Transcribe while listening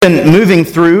Been moving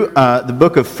through the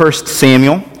book of 1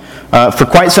 Samuel for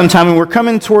quite some time, and we're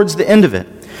coming towards the end of it.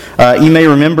 You may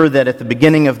remember that at the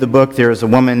beginning of the book there is a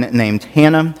woman named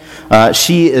Hannah.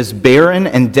 She is barren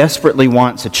and desperately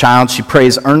wants a child. She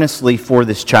prays earnestly for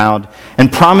this child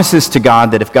and promises to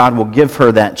God that if God will give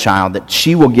her that child, that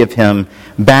she will give him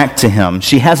back to him.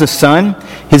 She has a son.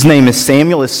 His name is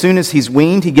Samuel. As soon as he's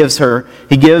weaned, she gives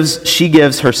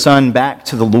her son back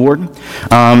to the Lord,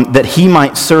 that he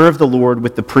might serve the Lord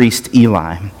with the priest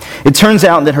Eli. It turns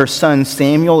out that her son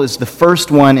Samuel is the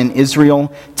first one in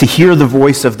Israel to hear the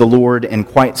voice of the Lord in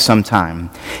quite some time.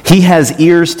 He has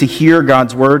ears to hear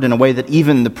God's word in a way that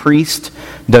even the priest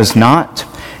does not.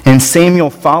 And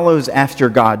Samuel follows after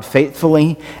God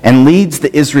faithfully and leads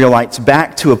the Israelites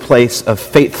back to a place of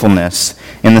faithfulness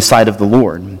in the sight of the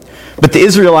Lord. But the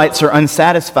Israelites are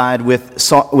unsatisfied with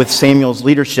Samuel's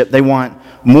leadership. They want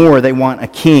more. They want a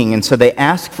king. And so they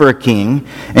ask for a king.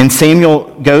 And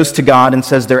Samuel goes to God and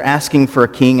says they're asking for a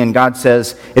king. And God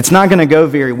says it's not going to go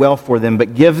very well for them,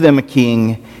 but give them a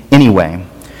king anyway.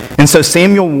 And so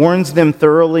Samuel warns them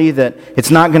thoroughly that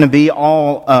it's not going to be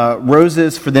all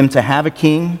roses for them to have a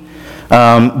king,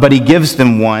 but he gives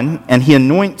them one, and he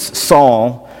anoints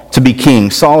Saul to be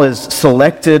king. Saul is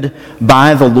selected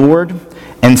by the Lord,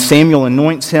 and Samuel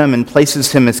anoints him and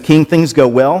places him as king. Things go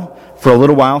well for a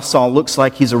little while. Saul looks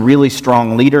like he's a really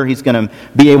strong leader. He's going to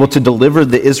be able to deliver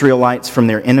the Israelites from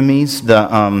their enemies,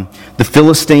 the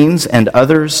Philistines and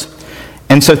others.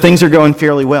 And so things are going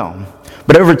fairly well.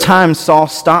 But over time, Saul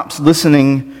stops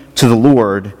listening to the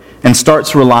Lord and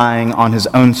starts relying on his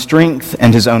own strength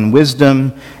and his own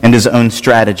wisdom and his own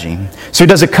strategy. So he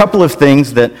does a couple of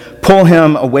things that pull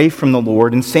him away from the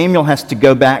Lord, and Samuel has to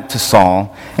go back to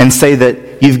Saul and say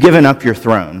that you've given up your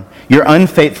throne. Your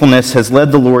unfaithfulness has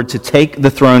led the Lord to take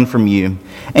the throne from you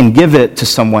and give it to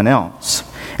someone else.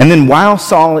 And then while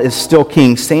Saul is still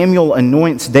king, Samuel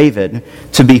anoints David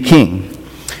to be king.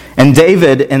 And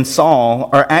David and Saul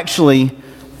are actually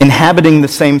inhabiting the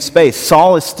same space.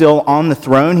 Saul is still on the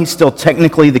throne. He's still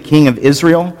technically the king of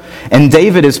Israel. And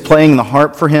David is playing the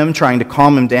harp for him, trying to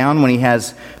calm him down when he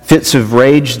has fits of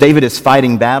rage. David is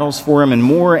fighting battles for him. And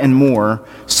more,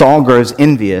 Saul grows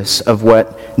envious of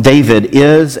what David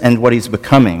is and what he's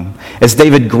becoming, as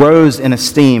David grows in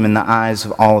esteem in the eyes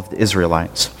of all of the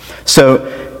Israelites.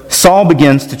 So Saul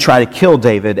begins to try to kill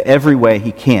David every way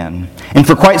he can. And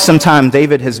for quite some time,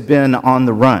 David has been on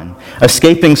the run,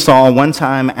 escaping Saul one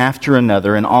time after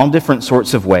another in all different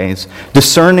sorts of ways,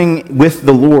 discerning with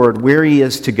the Lord where he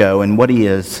is to go and what he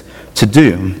is to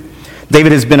do.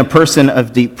 David has been a person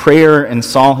of deep prayer, and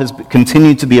Saul has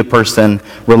continued to be a person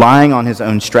relying on his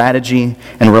own strategy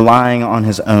and relying on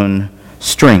his own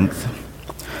strength.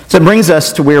 So it brings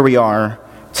us to where we are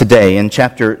today in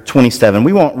chapter 27.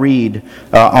 We won't read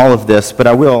all of this, but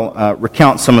I will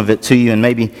recount some of it to you, and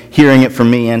maybe hearing it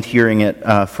from me and hearing it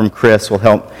from Chris will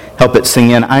help it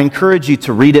sink in. I encourage you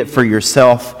to read it for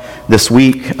yourself this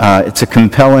week. It's a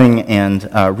compelling and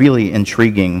really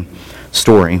intriguing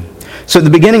story. So at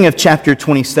the beginning of chapter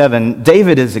 27,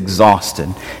 David is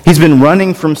exhausted. He's been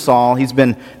running from Saul. He's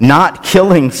been not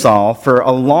killing Saul for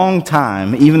a long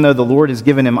time, even though the Lord has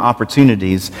given him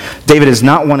opportunities. David has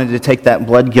not wanted to take that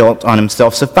blood guilt on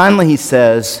himself. So finally he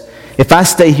says, if I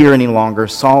stay here any longer,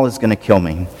 Saul is going to kill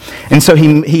me. And so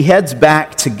he heads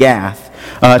back to Gath,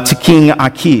 to King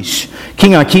Achish.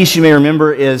 King Achish, you may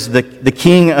remember, is the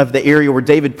king of the area where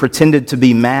David pretended to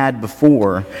be mad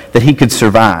before, that he could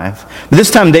survive. But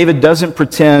this time David doesn't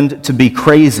pretend to be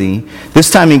crazy. This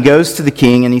time he goes to the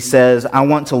king and he says, I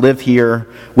want to live here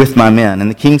with my men. And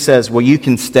the king says, well, you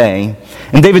can stay.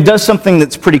 And David does something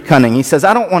that's pretty cunning. He says,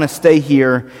 I don't want to stay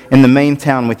here in the main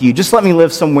town with you. Just let me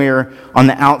live somewhere on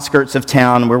the outskirts of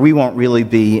town where we won't really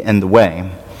be in the way.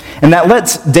 And that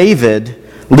lets David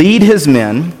lead his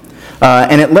men,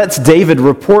 and it lets David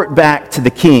report back to the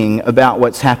king about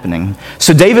what's happening.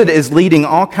 So David is leading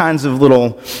all kinds of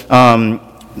little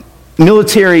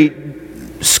military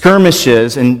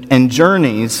skirmishes and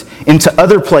journeys into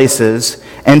other places,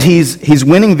 and he's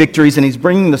winning victories, and he's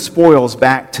bringing the spoils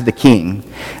back to the king.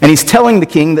 And he's telling the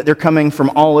king that they're coming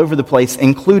from all over the place,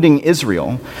 including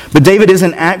Israel. But David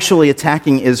isn't actually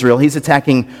attacking Israel. He's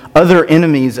attacking other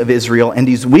enemies of Israel, and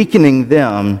he's weakening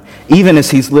them even as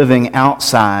he's living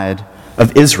outside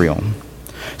of Israel.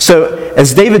 So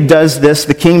as David does this,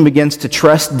 the king begins to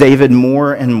trust David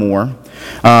more and more,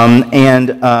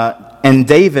 and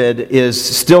David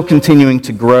is still continuing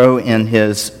to grow in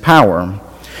his power.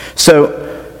 So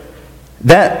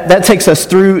That takes us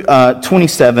through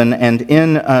 27 and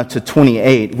in to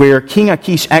 28, where King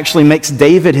Achish actually makes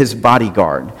David his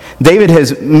bodyguard. David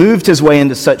has moved his way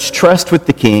into such trust with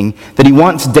the king that he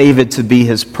wants David to be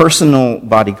his personal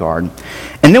bodyguard.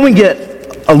 And then we get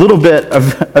a little bit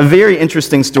of a very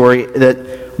interesting story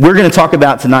that we're going to talk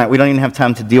about tonight. We don't even have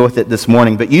time to deal with it this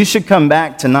morning, but you should come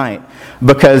back tonight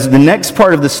because the next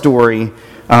part of the story,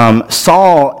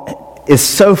 Saul is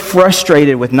so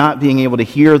frustrated with not being able to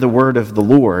hear the word of the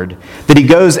Lord that he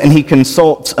goes and he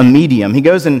consults a medium. He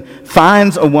goes and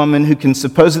finds a woman who can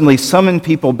supposedly summon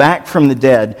people back from the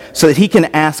dead so that he can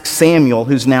ask Samuel,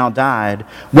 who's now died,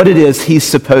 what it is he's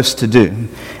supposed to do.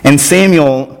 And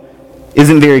Samuel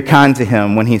isn't very kind to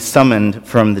him when he's summoned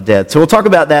from the dead. So we'll talk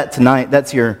about that tonight.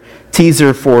 That's your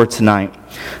teaser for tonight.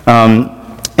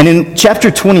 And in chapter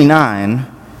 29,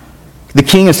 the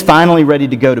king is finally ready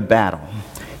to go to battle.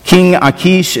 King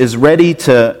Achish is ready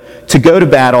to go to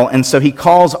battle, and so he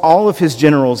calls all of his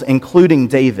generals, including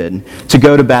David, to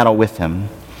go to battle with him.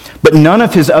 But none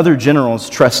of his other generals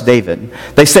trust David.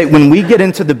 They say, when we get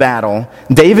into the battle,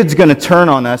 David's going to turn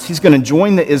on us. He's going to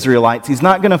join the Israelites. He's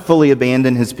not going to fully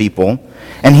abandon his people,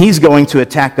 and he's going to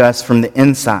attack us from the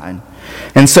inside.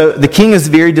 And so the king is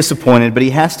very disappointed, but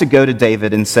he has to go to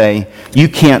David and say, you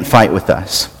can't fight with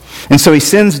us. And so he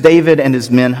sends David and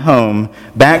his men home,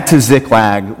 back to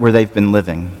Ziklag, where they've been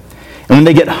living. And when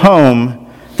they get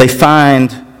home, they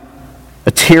find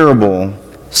a terrible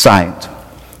sight.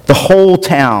 The whole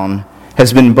town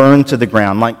has been burned to the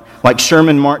ground. Like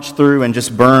Sherman marched through and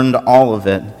just burned all of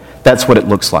it. That's what it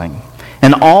looks like.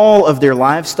 And all of their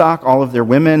livestock, all of their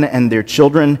women and their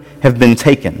children have been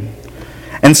taken.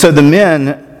 And so the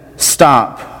men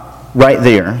stop right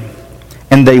there,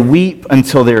 and they weep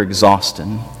until they're exhausted.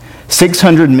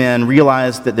 600 men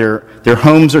realize that their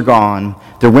homes are gone,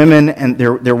 their women and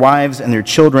their wives and their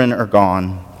children are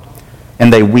gone,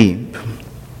 and they weep.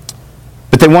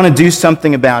 But they want to do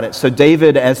something about it. So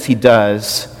David, as he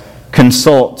does,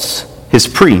 consults his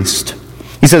priest.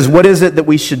 He says, what is it that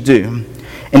we should do?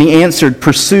 And he answered,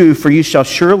 pursue, for you shall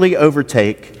surely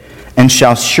overtake and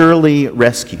shall surely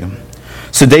rescue.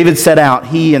 So David set out,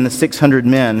 he and the 600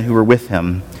 men who were with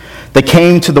him. They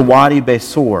came to the Wadi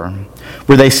Besor,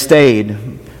 where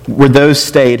those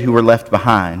stayed who were left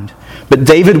behind. But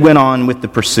David went on with the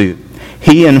pursuit,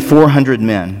 he and 400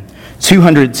 men.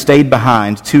 200 stayed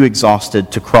behind, too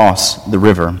exhausted to cross the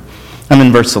river. I'm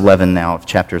in verse 11 now of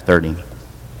chapter 30.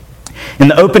 In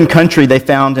the open country they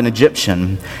found an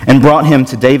Egyptian and brought him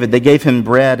to David. They gave him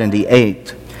bread and he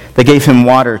ate. They gave him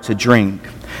water to drink.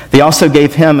 They also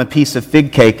gave him a piece of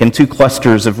fig cake and 2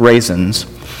 clusters of raisins.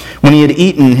 When he had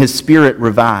eaten, his spirit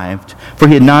revived, for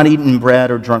he had not eaten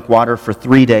bread or drunk water for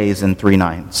 3 days and 3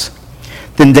 nights.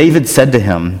 Then David said to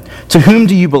him, to whom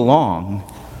do you belong?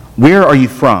 Where are you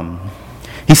from?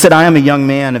 He said, I am a young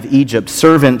man of Egypt,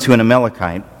 servant to an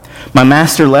Amalekite. My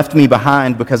master left me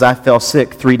behind because I fell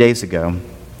sick 3 days ago.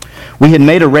 We had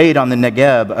made a raid on the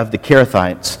Negeb of the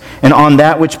Kerethites, and on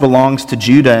that which belongs to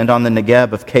Judah, and on the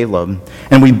Negeb of Caleb,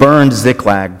 and we burned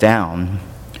Ziklag down.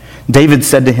 David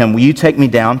said to him, will you take me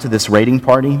down to this raiding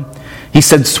party? He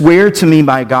said, swear to me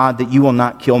by God that you will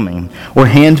not kill me, or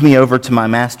hand me over to my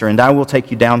master, and I will take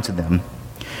you down to them.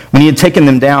 When he had taken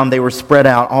them down, they were spread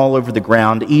out all over the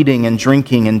ground, eating and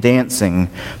drinking and dancing,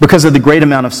 because of the great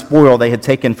amount of spoil they had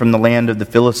taken from the land of the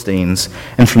Philistines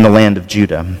and from the land of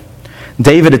Judah.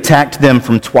 David attacked them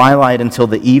from twilight until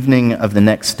the evening of the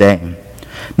next day.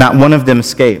 Not one of them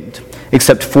escaped,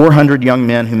 except 400 young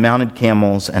men who mounted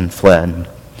camels and fled.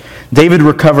 David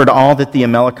recovered all that the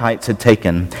Amalekites had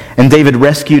taken, and David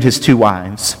rescued his 2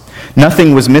 wives.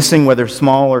 Nothing was missing, whether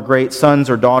small or great, sons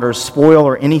or daughters, spoil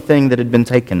or anything that had been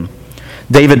taken.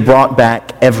 David brought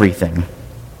back everything.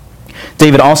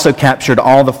 David also captured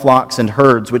all the flocks and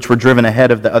herds which were driven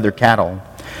ahead of the other cattle.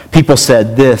 People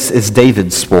said, this is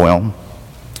David's spoil.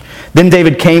 Then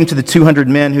David came to the 200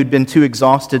 men who'd been too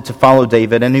exhausted to follow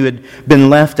David and who had been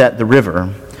left at the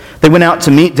river. They went out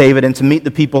to meet David and to meet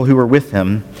the people who were with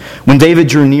him. When David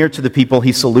drew near to the people,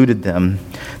 he saluted them.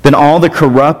 Then all the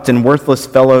corrupt and worthless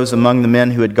fellows among the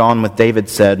men who had gone with David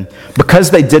said, because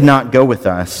they did not go with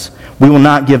us, we will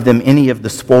not give them any of the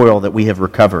spoil that we have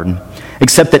recovered,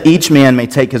 except that each man may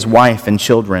take his wife and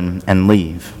children and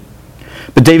leave.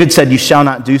 But David said, you shall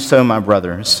not do so, my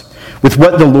brothers, with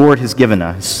what the Lord has given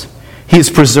us. He has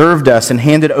preserved us and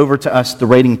handed over to us the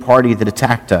raiding party that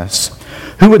attacked us.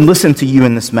 Who would listen to you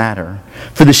in this matter?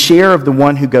 For the share of the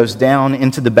one who goes down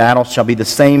into the battle shall be the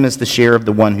same as the share of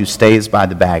the one who stays by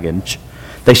the baggage.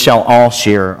 They shall all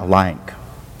share alike.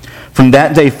 From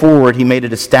that day forward, he made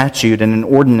it a statute and an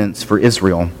ordinance for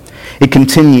Israel. It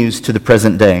continues to the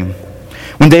present day.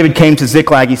 When David came to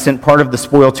Ziklag, he sent part of the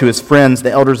spoil to his friends, the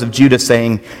elders of Judah,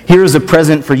 saying, "Here is a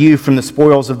present for you from the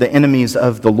spoils of the enemies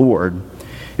of the Lord."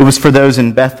 It was for those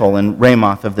in Bethel and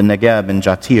Ramoth of the Negeb and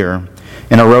Jatir,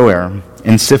 in Aroer,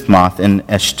 in Sifmoth, in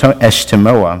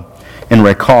Eshtemoa, in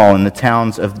Rekal, in the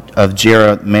towns of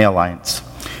Jerahmeelites,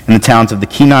 in the towns of the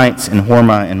Kenites, in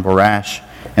Hormah, in Borash,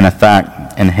 in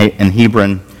Athak, in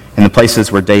Hebron, in the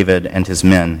places where David and his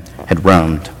men had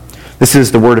roamed. This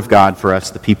is the word of God for us,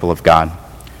 the people of God.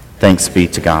 Thanks be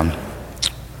to God.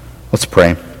 Let's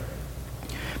pray.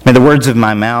 May the words of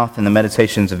my mouth and the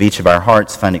meditations of each of our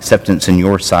hearts find acceptance in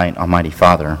your sight, Almighty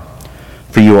Father,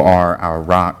 for you are our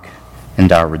rock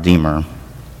and our Redeemer.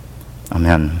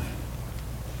 Amen.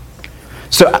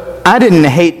 So I didn't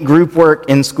hate group work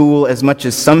in school as much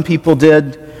as some people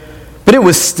did, but it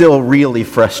was still really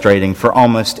frustrating for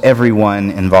almost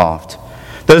everyone involved.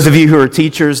 Those of you who are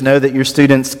teachers know that your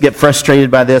students get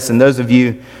frustrated by this, and those of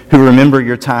you who remember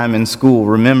your time in school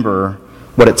remember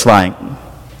what it's like.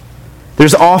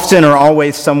 There's often or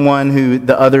always someone who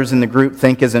the others in the group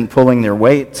think isn't pulling their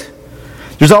weight.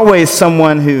 There's always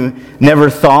someone who never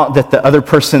thought that the other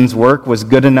person's work was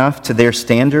good enough to their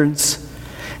standards.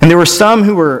 And there were some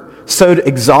who were so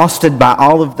exhausted by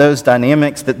all of those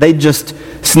dynamics that they'd just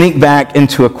sneak back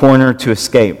into a corner to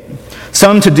escape.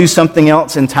 Some to do something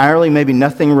else entirely, maybe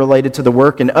nothing related to the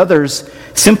work, and others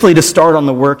simply to start on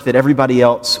the work that everybody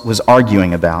else was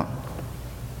arguing about.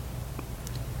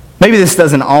 Maybe this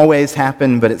doesn't always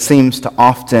happen, but it seems to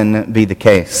often be the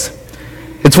case.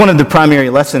 It's one of the primary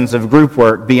lessons of group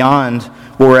work beyond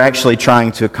what we're actually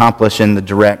trying to accomplish in the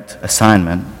direct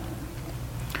assignment.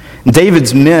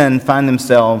 David's men find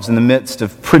themselves in the midst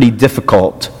of pretty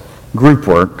difficult group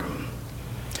work.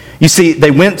 You see, they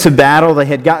went to battle, they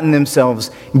had gotten themselves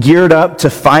geared up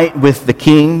to fight with the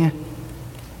king,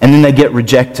 and then they get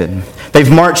rejected.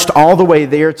 They've marched all the way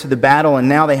there to the battle, and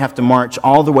now they have to march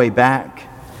all the way back.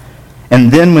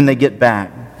 And then when they get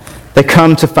back, they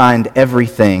come to find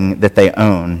everything that they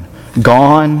own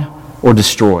gone or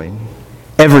destroyed.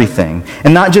 Everything.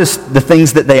 And not just the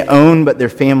things that they own, but their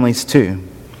families too.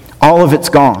 All of it's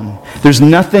gone. There's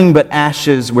nothing but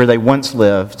ashes where they once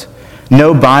lived.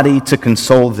 No body to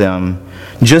console them.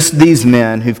 Just these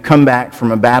men who've come back from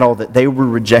a battle that they were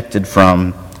rejected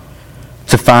from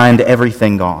to find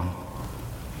everything gone.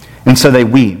 And so they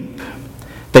weep.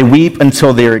 They weep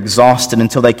until they're exhausted,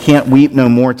 until they can't weep no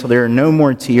more, till there are no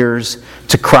more tears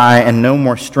to cry and no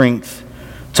more strength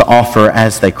to offer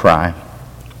as they cry.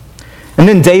 And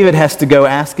then David has to go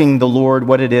asking the Lord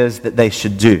what it is that they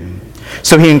should do.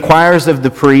 So he inquires of the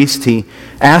priest, he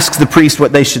asks the priest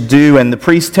what they should do, and the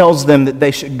priest tells them that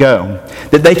they should go,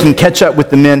 that they can catch up with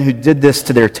the men who did this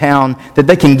to their town, that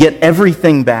they can get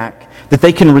everything back, that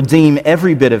they can redeem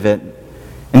every bit of it,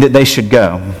 and that they should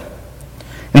go.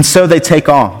 And so they take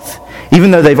off.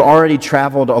 Even though they've already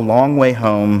traveled a long way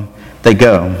home, they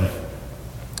go.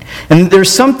 And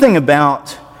there's something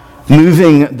about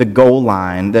moving the goal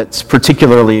line that's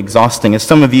particularly exhausting. As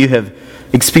some of you have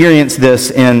experienced this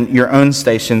in your own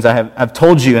stations, I've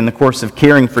told you in the course of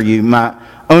caring for you my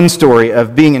own story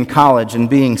of being in college and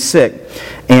being sick.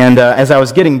 And as I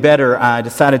was getting better, I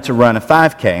decided to run a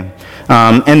 5K.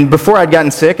 And before I'd gotten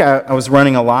sick, I was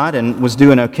running a lot and was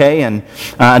doing okay, and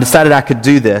I decided I could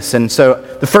do this. And so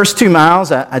the first 2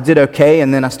 miles, I did okay,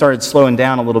 and then I started slowing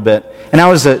down a little bit. And I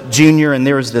was a junior, and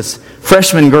there was this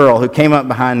freshman girl who came up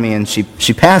behind me, and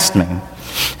she passed me.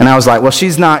 And I was like, well,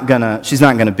 she's not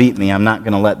gonna beat me. I'm not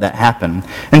gonna let that happen.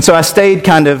 And so I stayed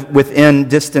kind of within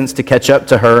distance to catch up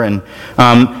to her. And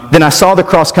then I saw the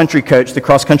cross-country coach. The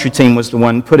cross-country team was the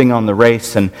one putting on the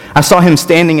race. And I saw him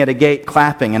standing at a gate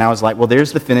clapping. And I was like, well,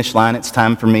 there's the finish line. It's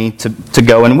time for me to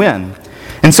go and win.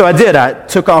 And so I did. I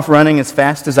took off running as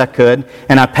fast as I could.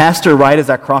 And I passed her right as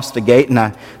I crossed the gate. And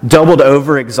I doubled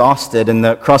over exhausted. And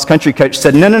the cross-country coach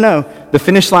said, no, the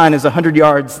finish line is 100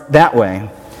 yards that way.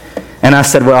 And I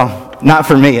said, well, not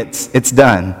for me. It's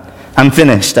done. I'm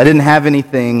finished. I didn't have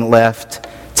anything left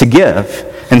to give.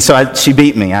 And so she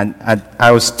beat me.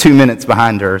 I was 2 minutes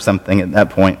behind her or something at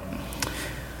that point.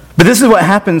 But this is what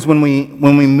happens when we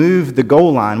move the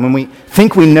goal line, when we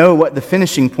think we know what the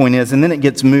finishing point is, and then it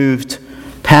gets moved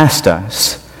past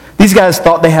us. These guys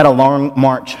thought they had a long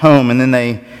march home, and then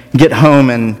they get home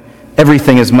and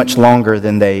everything is much longer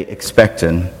than they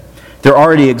expected. They're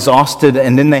already exhausted,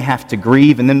 and then they have to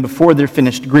grieve, and then before they're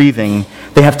finished grieving,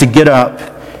 they have to get up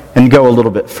and go a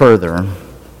little bit further.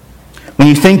 When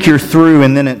you think you're through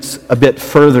and then it's a bit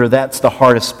further, that's the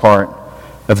hardest part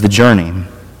of the journey.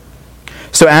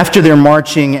 So after they're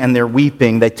marching and they're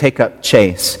weeping, they take up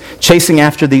chasing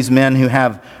after these men who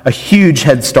have a huge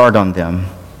head start on them.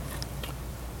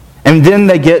 And then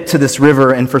they get to this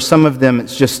river, and for some of them,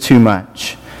 it's just too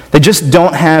much. They just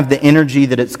don't have the energy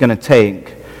that it's going to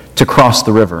take to cross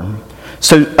the river.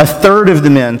 So a third of the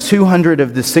men, 200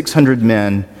 of the 600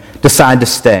 men, decide to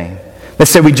stay. They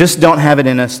say, we just don't have it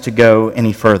in us to go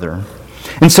any further.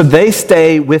 And so they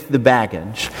stay with the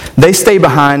baggage. They stay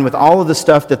behind with all of the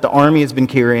stuff that the army has been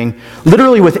carrying,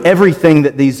 literally with everything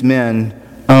that these men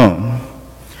own.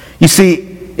 You see,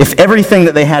 if everything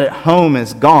that they had at home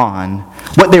is gone,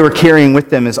 what they were carrying with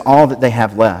them is all that they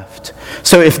have left.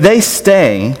 So if they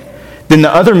stay, then the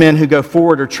other men who go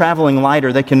forward are traveling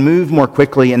lighter. They can move more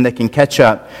quickly and they can catch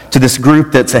up to this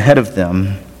group that's ahead of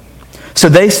them. So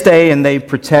they stay and they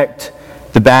protect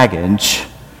the baggage,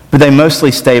 but they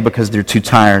mostly stay because they're too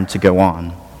tired to go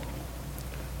on.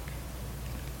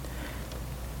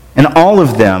 And all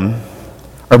of them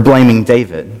are blaming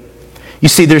David. You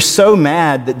see, they're so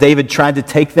mad that David tried to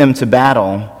take them to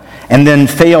battle and then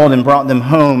failed and brought them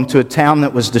home to a town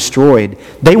that was destroyed.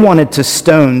 They wanted to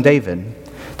stone David.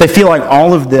 They feel like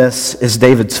all of this is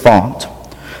David's fault.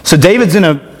 So David's in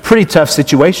a pretty tough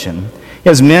situation. He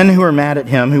has men who are mad at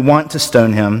him, who want to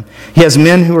stone him. He has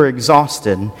men who are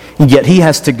exhausted, and yet he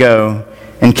has to go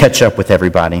and catch up with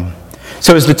everybody.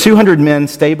 So as the 200 men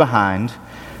stay behind,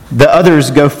 the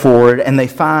others go forward and they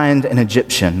find an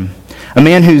Egyptian, a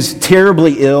man who's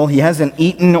terribly ill. He hasn't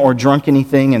eaten or drunk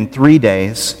anything in 3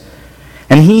 days,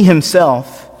 and he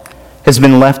himself has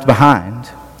been left behind.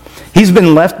 He's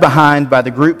been left behind by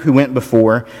the group who went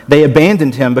before. They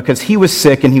abandoned him because he was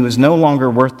sick and he was no longer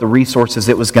worth the resources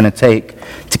it was going to take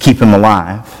to keep him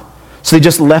alive. So they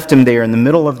just left him there in the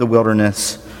middle of the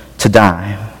wilderness to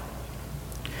die.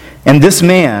 And this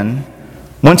man,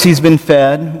 once he's been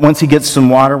fed, once he gets some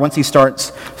water, once he starts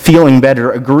feeling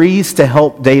better, agrees to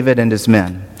help David and his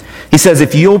men. He says,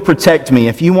 if you'll protect me,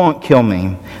 if you won't kill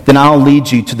me, then I'll lead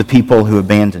you to the people who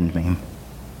abandoned me.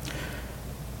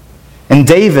 And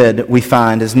David, we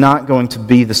find, is not going to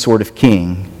be the sort of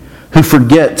king who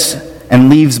forgets and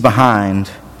leaves behind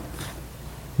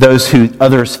those who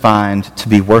others find to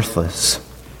be worthless.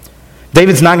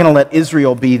 David's not going to let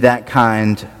Israel be that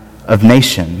kind of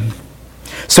nation.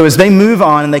 So as they move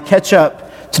on and they catch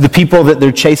up to the people that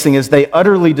they're chasing, as they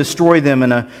utterly destroy them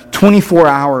in a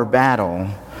 24-hour battle,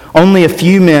 only a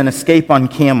few men escape on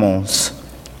camels.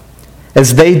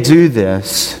 As they do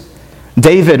this,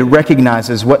 David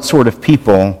recognizes what sort of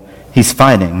people he's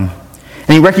fighting. And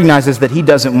he recognizes that he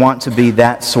doesn't want to be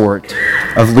that sort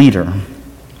of leader.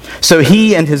 So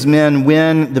he and his men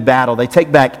win the battle. They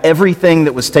take back everything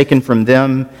that was taken from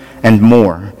them and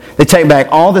more. They take back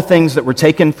all the things that were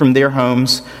taken from their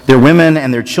homes, their women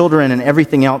and their children and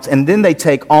everything else. And then they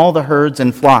take all the herds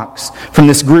and flocks from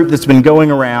this group that's been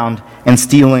going around and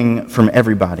stealing from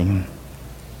everybody. And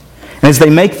as they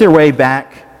make their way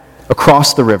back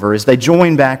across the river, as they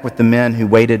join back with the men who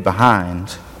waited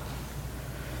behind,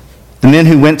 the men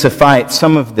who went to fight,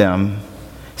 some of them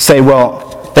say,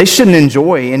 well, they shouldn't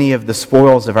enjoy any of the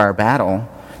spoils of our battle.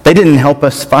 They didn't help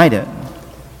us fight it.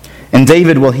 And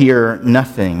David will hear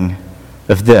nothing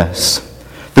of this.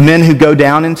 The men who go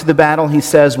down into the battle, he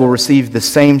says, will receive the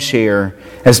same share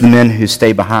as the men who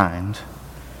stay behind.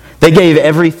 They gave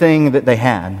everything that they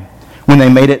had. When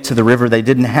they made it to the river, they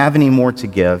didn't have any more to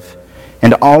give.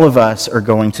 And all of us are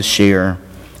going to share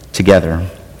together.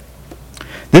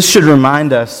 This should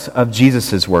remind us of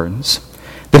Jesus' words,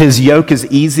 that his yoke is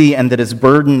easy and that his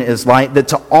burden is light, that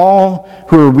to all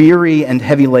who are weary and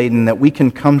heavy laden, that we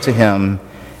can come to him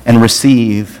and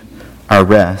receive our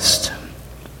rest.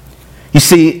 You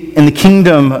see, in the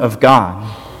kingdom of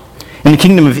God, in the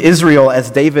kingdom of Israel, as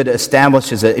David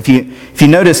establishes it, if you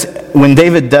notice, when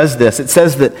David does this, it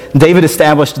says that David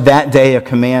established that day a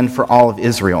command for all of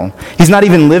Israel. He's not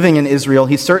even living in Israel.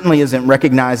 He certainly isn't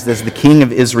recognized as the king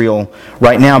of Israel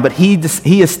right now, but he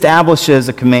establishes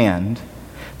a command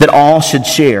that all should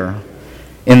share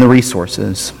in the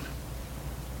resources.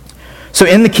 So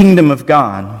in the kingdom of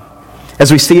God,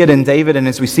 as we see it in David and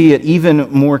as we see it even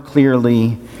more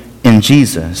clearly in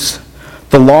Jesus,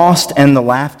 the lost and the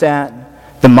laughed at,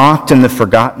 the mocked and the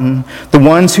forgotten, the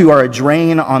ones who are a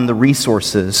drain on the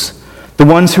resources, the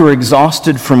ones who are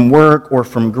exhausted from work or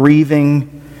from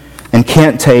grieving and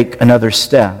can't take another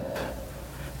step,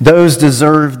 those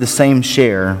deserve the same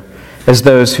share as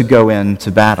those who go into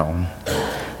battle.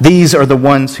 These are the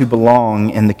ones who belong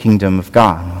in the kingdom of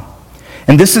God.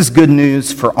 And this is good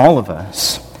news for all of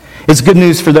us. It's good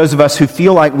news for those of us who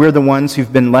feel like we're the ones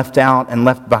who've been left out and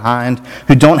left behind,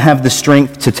 who don't have the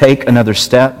strength to take another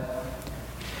step.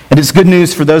 And it's good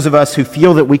news for those of us who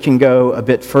feel that we can go a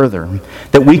bit further,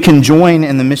 that we can join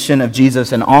in the mission of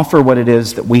Jesus and offer what it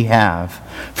is that we have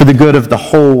for the good of the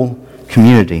whole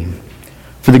community.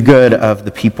 for the good of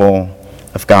the people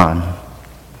of God.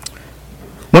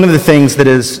 One of the things that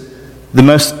is the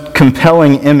most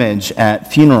compelling image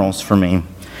at funerals for me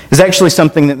is actually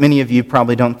something that many of you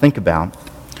probably don't think about.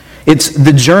 It's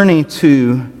the journey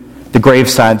to the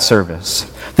graveside service,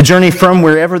 the journey from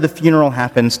wherever the funeral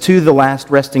happens to the last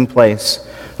resting place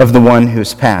of the one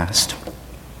who's passed.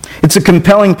 It's a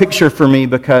compelling picture for me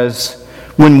because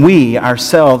when we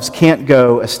ourselves can't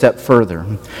go a step further,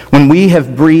 when we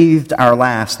have breathed our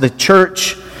last, the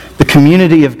church, the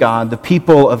community of God, the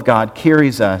people of God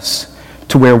carries us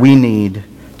to where we need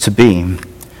to be,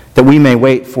 that we may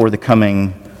wait for the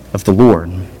coming of the Lord.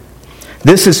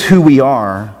 This is who we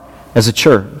are as a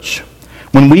church.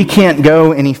 When we can't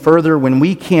go any further, when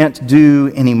we can't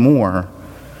do any more,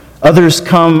 others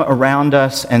come around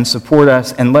us and support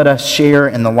us and let us share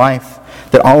in the life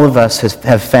that all of us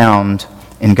have found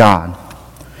in God.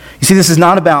 You see, this is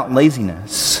not about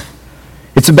laziness.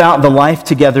 It's about the life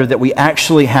together that we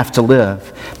actually have to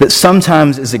live, that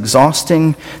sometimes is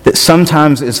exhausting, that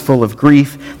sometimes is full of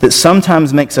grief, that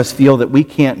sometimes makes us feel that we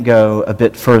can't go a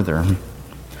bit further.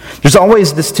 There's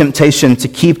always this temptation to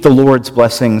keep the Lord's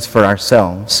blessings for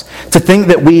ourselves, to think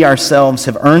that we ourselves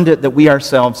have earned it, that we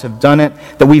ourselves have done it,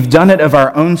 that we've done it of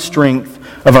our own strength,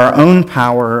 of our own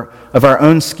power, of our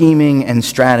own scheming and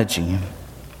strategy.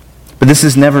 But this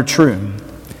is never true.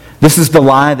 This is the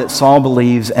lie that Saul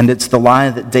believes, and it's the lie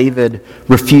that David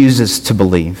refuses to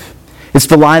believe. It's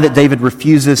the lie that David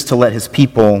refuses to let his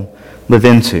people live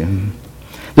into.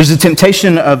 There's a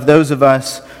temptation of those of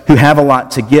us who have a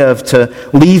lot to give to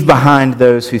leave behind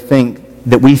those who think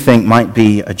that we think might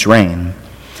be a drain.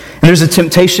 And there's a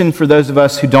temptation for those of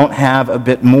us who don't have a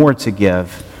bit more to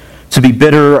give to be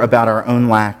bitter about our own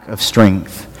lack of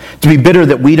strength, to be bitter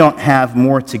that we don't have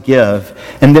more to give,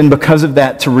 and then because of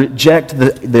that to reject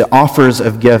the offers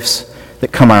of gifts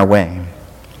that come our way.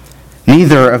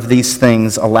 Neither of these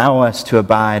things allow us to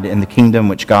abide in the kingdom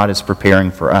which God is preparing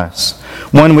for us,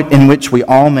 one in which we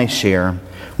all may share,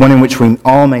 one in which we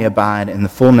all may abide in the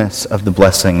fullness of the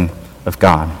blessing of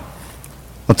God.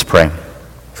 Let's pray.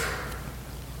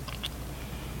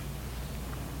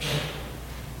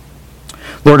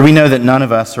 Lord, we know that none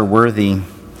of us are worthy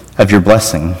of your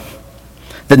blessing,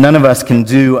 that none of us can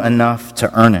do enough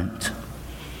to earn it.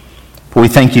 But we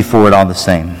thank you for it all the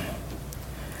same.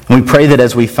 And we pray that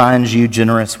as we find you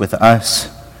generous with us,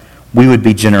 we would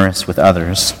be generous with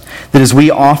others. That as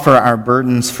we offer our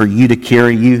burdens for you to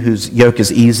carry, you whose yoke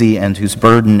is easy and whose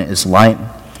burden is light,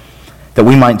 that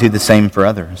we might do the same for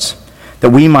others.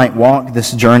 That we might walk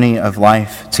this journey of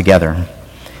life together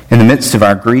in the midst of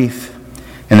our grief,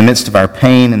 in the midst of our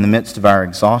pain, in the midst of our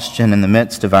exhaustion, in the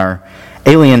midst of our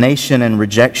alienation and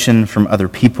rejection from other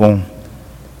people,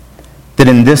 that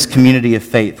in this community of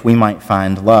faith we might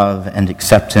find love and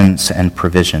acceptance and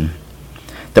provision,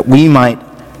 that we might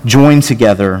join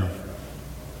together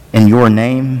in your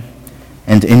name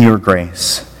and in your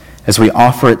grace as we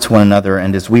offer it to one another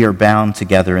and as we are bound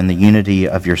together in the unity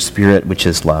of your Spirit, which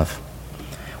is love.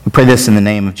 We pray this in the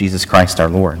name of Jesus Christ our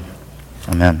Lord.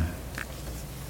 Amen.